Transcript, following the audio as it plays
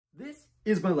This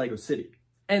is my Lego city,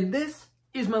 and this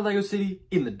is my Lego city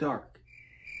in the dark.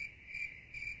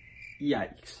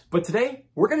 Yikes. But today,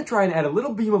 we're going to try and add a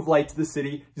little beam of light to the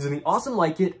city using the awesome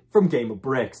light kit from Game of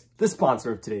Bricks, the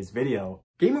sponsor of today's video.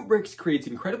 Game of Bricks creates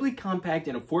incredibly compact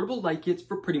and affordable light kits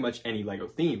for pretty much any Lego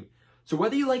theme. So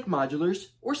whether you like modulars,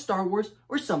 or Star Wars,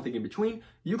 or something in between,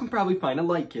 you can probably find a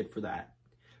light kit for that.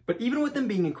 But even with them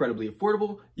being incredibly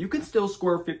affordable, you can still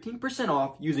score 15%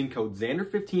 off using code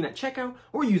XANDER15 at checkout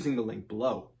or using the link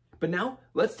below. But now,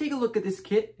 let's take a look at this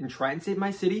kit and try and save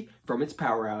my city from its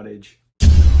power outage.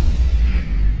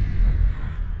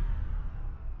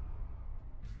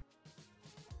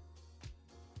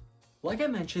 Like I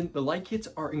mentioned, the light kits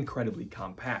are incredibly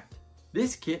compact.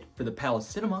 This kit for the Palace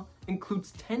Cinema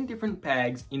includes 10 different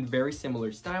bags in very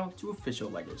similar style to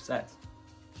official Lego sets.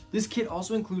 This kit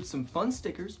also includes some fun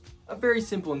stickers, a very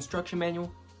simple instruction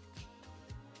manual,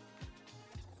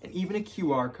 and even a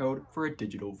QR code for a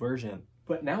digital version.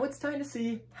 But now it's time to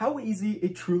see how easy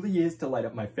it truly is to light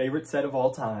up my favorite set of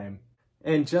all time.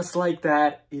 And just like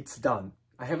that, it's done.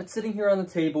 I have it sitting here on the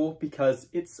table because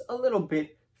it's a little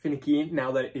bit finicky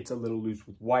now that it's a little loose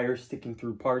with wires sticking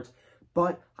through parts,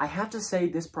 but I have to say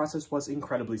this process was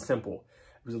incredibly simple.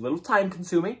 It was a little time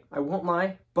consuming, I won't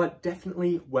lie, but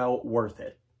definitely well worth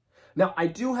it. Now, I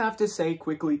do have to say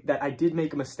quickly that I did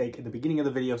make a mistake at the beginning of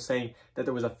the video saying that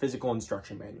there was a physical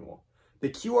instruction manual. The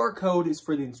QR code is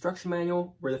for the instruction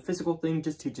manual, where the physical thing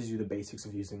just teaches you the basics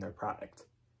of using their product.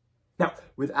 Now,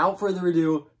 without further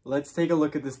ado, let's take a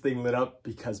look at this thing lit up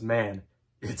because, man,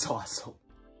 it's awesome.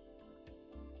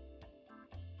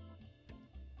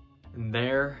 And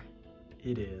there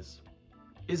it is.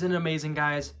 Isn't it amazing,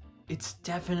 guys? It's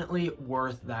definitely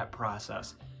worth that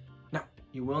process. Now,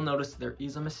 you will notice there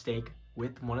is a mistake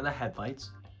with one of the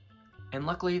headlights, and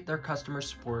luckily their customer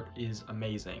support is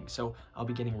amazing, so I'll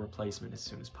be getting a replacement as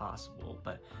soon as possible,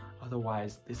 but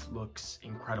otherwise this looks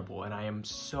incredible and I am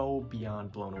so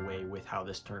beyond blown away with how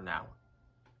this turned out.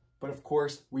 But of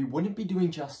course, we wouldn't be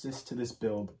doing justice to this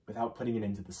build without putting it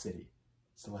into the city,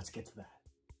 so let's get to that.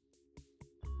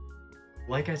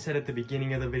 Like I said at the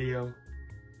beginning of the video,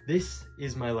 this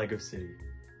is my Lego city,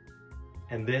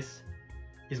 and this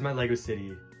is my Lego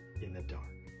city in the dark.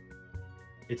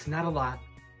 It's not a lot,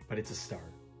 but it's a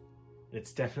start.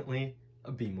 It's definitely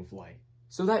a beam of light.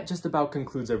 So that just about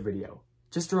concludes our video.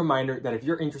 Just a reminder that if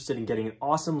you're interested in getting an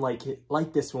awesome light kit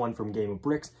like this one from Game of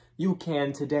Bricks, you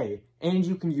can today, and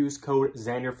you can use code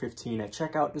XANDER15 at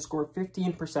checkout to score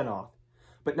 15% off.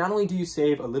 But not only do you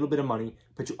save a little bit of money,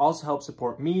 but you also help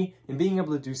support me in being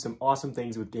able to do some awesome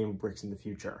things with Game of Bricks in the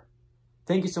future.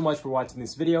 Thank you so much for watching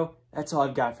this video. That's all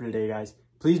I've got for today, guys.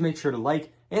 Please make sure to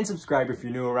like and subscribe if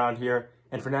you're new around here.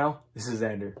 And for now, this is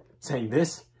Xander saying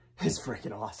this is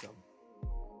freaking awesome.